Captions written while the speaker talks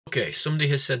Okay, somebody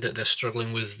has said that they're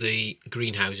struggling with the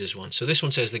greenhouses one. So this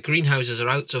one says the greenhouses are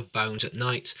out of bounds at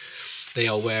night. They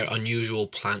are where unusual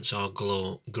plants are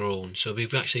grown. So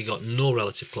we've actually got no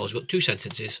relative clause. We've got two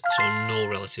sentences, so no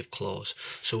relative clause.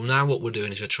 So now what we're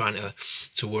doing is we're trying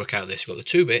to work out this. We've got the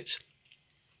two bits.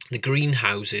 The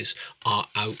greenhouses are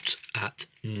out at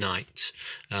night.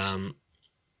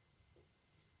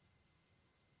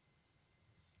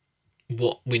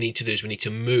 What we need to do is we need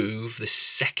to move the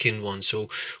second one. So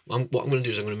what I'm going to do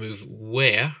is I'm going to move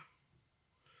where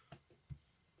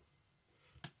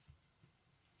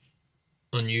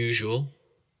unusual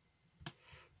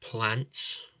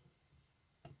plants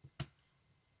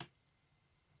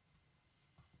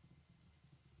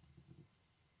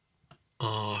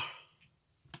are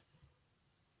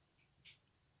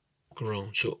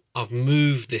grown. So I've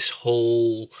moved this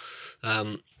whole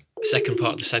second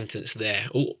part of the sentence there.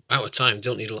 Oh, out of time,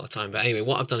 don't need a lot of time. But anyway,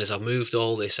 what I've done is I've moved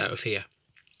all this out of here.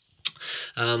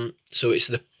 So it's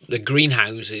the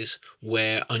greenhouses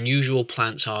where unusual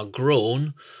plants are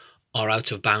grown are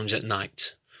out of bounds at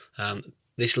night.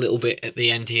 This little bit at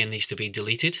the end here needs to be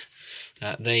deleted.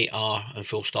 They are, and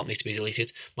full stop needs to be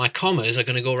deleted. My commas are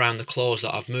going to go around the clause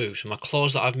that I've moved. So my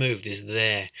clause that I've moved is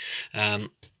there,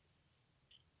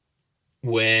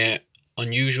 where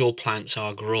unusual plants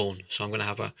are grown. So I'm going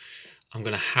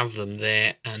to have them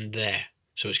there and there.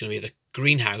 So it's going to be the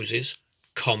greenhouses,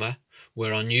 comma,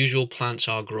 where unusual plants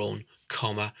are grown,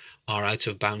 comma, are out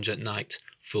of bounds at night,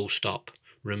 full stop.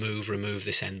 Remove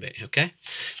this end bit, okay?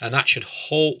 And that should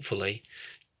hopefully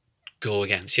go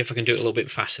again. See if I can do it a little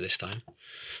bit faster this time.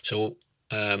 So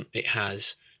it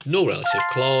has no relative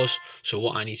clause, so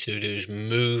what I need to do is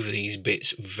move these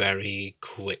bits very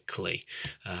quickly.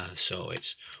 So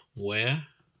it's where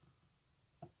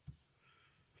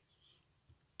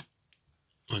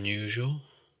unusual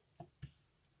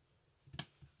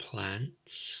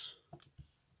plants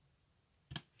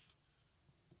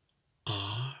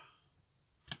are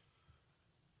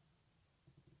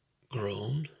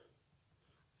grown.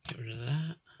 Get rid of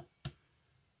that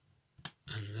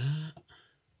and that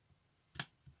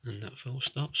and that full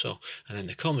stop. So, and then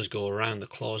the commas go around the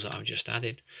clause that I've just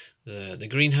added. The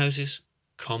greenhouses,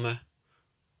 comma,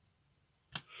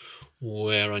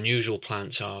 where unusual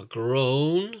plants are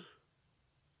grown.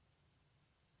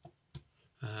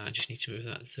 I just need to move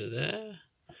that to there.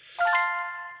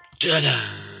 Ta-da!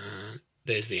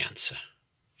 There's the answer.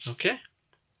 Okay.